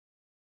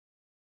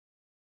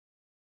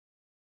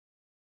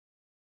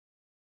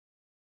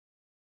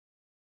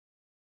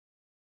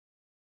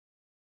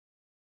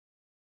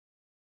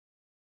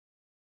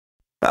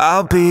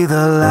I'll be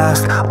the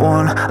last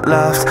one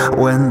left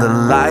when the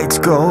lights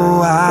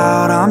go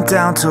out. I'm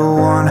down to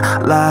one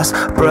last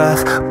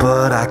breath,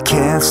 but I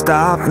can't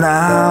stop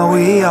now.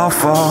 We all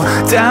fall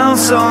down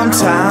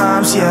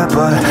sometimes, yeah,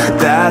 but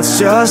that's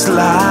just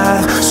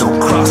life. So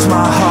cross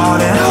my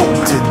heart and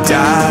hope to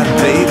die.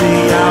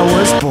 Baby, I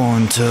was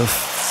born to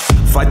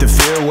fight the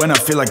fear when I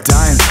feel like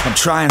dying. I'm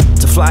trying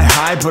to fly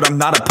high, but I'm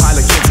not a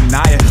pilot, can't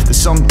deny it. There's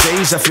some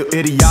days I feel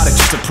idiotic,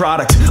 just a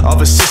product of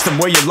a system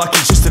where you're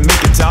lucky just to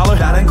make a dollar.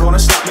 That ain't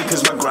gonna stop me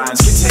cause my grind's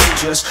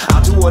contagious.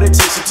 I'll do what it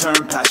takes to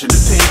turn passion to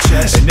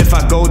paychecks. And if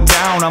I go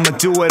down, I'ma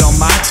do it on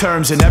my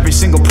terms. And every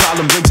single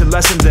problem brings a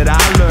lesson that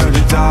I learned.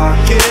 The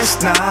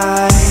darkest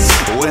nights,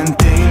 when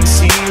things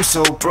seem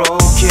so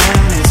broken,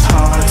 it's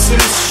hard to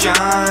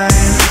shine,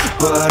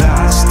 but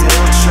I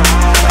still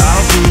try.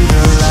 I'll be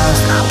the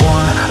last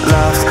one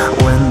left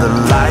when the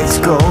lights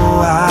go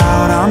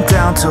out. I'm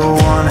down to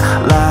one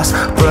last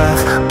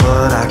breath,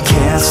 but I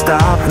can't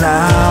stop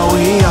now.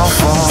 We all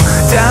fall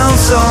down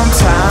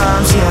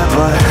sometimes, yeah,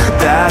 but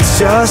that's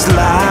just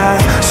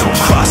life. So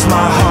cross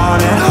my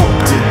heart and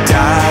hope to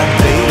die.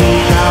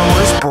 Baby, I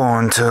was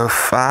born to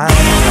fight.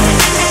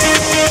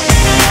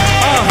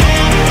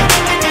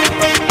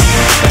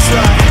 That's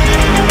right.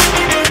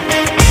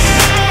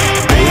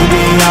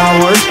 Baby, I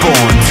was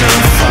born to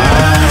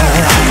fight.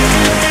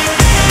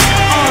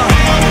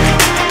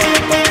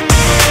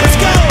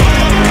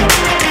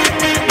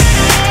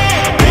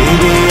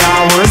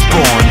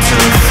 Born to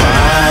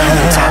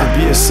fight. It's hard to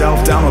be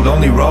yourself down a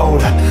lonely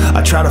road.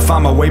 I try to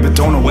find my way but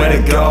don't know where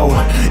to go.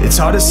 It's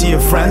hard to see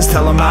your friends,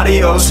 tell them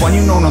adios. When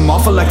you known them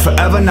all for like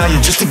forever, now you're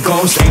just a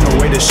ghost. Ain't no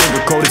way to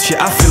sugarcoat it,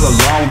 yeah, I feel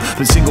alone.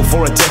 Been single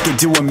for a decade,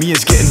 doing me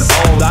is getting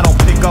old. I don't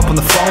pick up on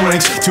the phone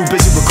rings, too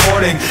busy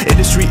recording.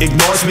 Industry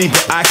ignores me,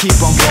 but I keep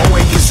on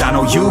going. Cause I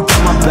know you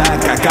got my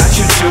back, I got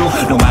you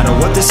too. No matter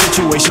what the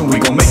situation, we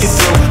gon' make it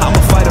through. I'm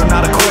a fighter,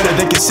 not a quitter.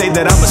 They can say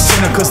that I'm a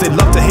sinner cause they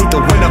love to hate the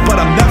winner, but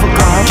I'm never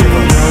gonna give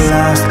up. The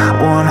last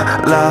one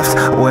left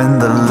when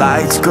the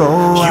lights go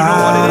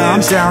out. I'm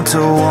down to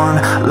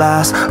one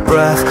last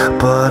breath,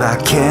 but I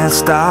can't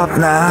stop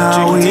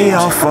now. We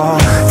all fall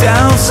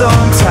down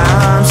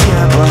sometimes,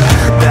 yeah, but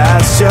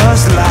that's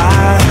just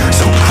life.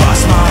 So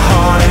cross my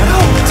heart and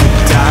hope to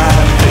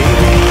die.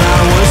 Baby, I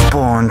was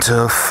born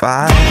to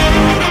fight.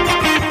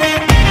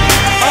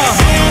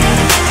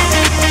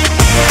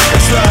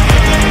 That's right.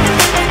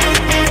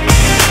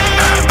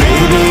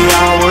 Baby,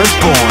 I was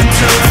born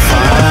to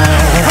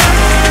fight.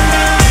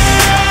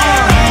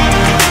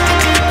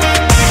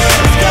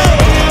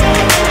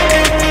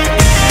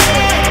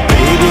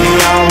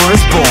 I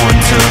was born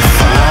to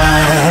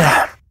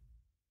fight.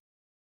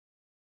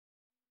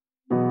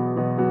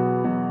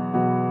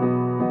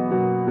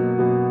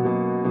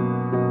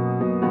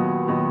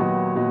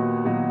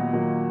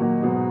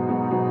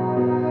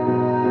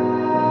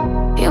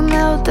 You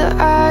melt the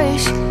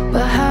ice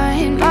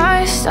behind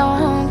my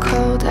stone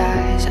cold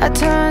eyes. I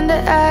turn to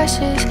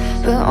ashes,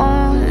 but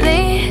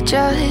only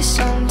just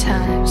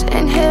sometimes.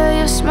 Inhale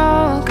your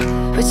smoke,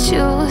 but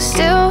you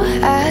still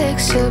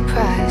act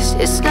surprised.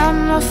 It's not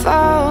my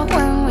fault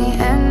when we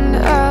end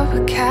up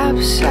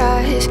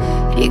capsized.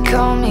 You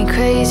call me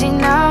crazy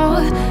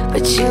now,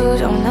 but you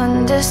don't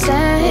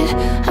understand.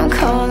 I'm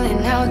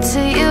calling out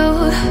to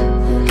you.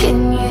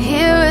 Can you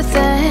hear a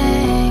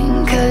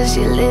thing? Cause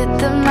you lit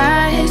the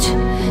match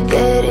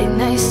that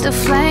ignites the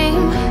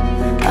flame.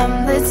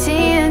 I'm the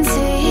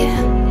TNT,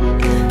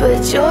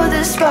 but you're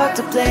the spark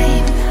to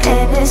blame.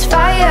 And it's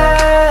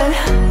fire,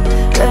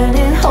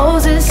 burning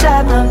holes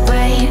inside my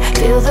brain.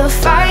 Feel the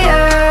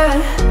fire,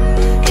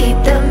 heat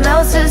that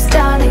melts us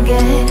down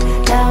again.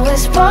 Now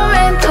it's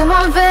pouring through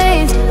my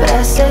veins, but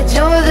I said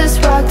you're the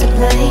spark to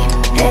blame.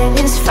 And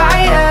it's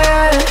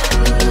fire,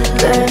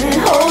 burning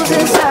holes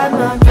inside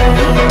my brain.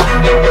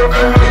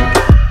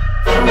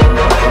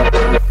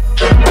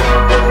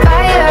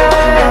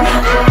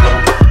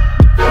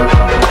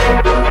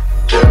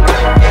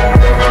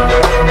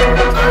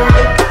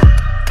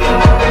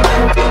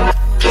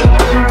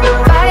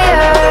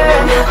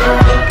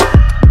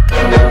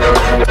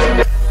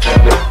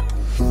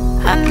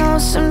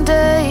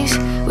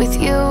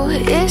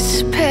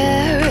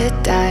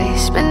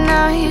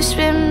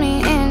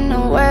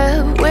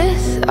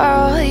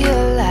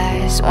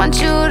 Want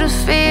you to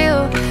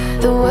feel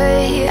the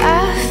way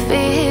I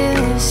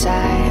feel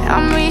inside.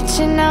 I'm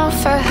reaching out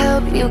for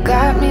help, you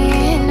got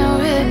me in a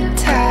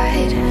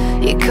riptide.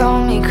 You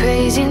call me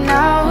crazy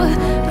now,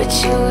 but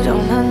you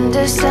don't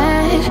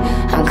understand.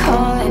 I'm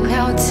calling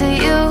out to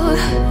you.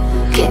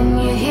 Can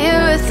you hear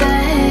a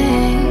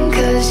thing?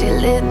 Cause you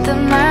lit the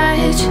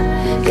match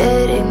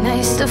that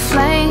ignites the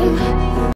flame.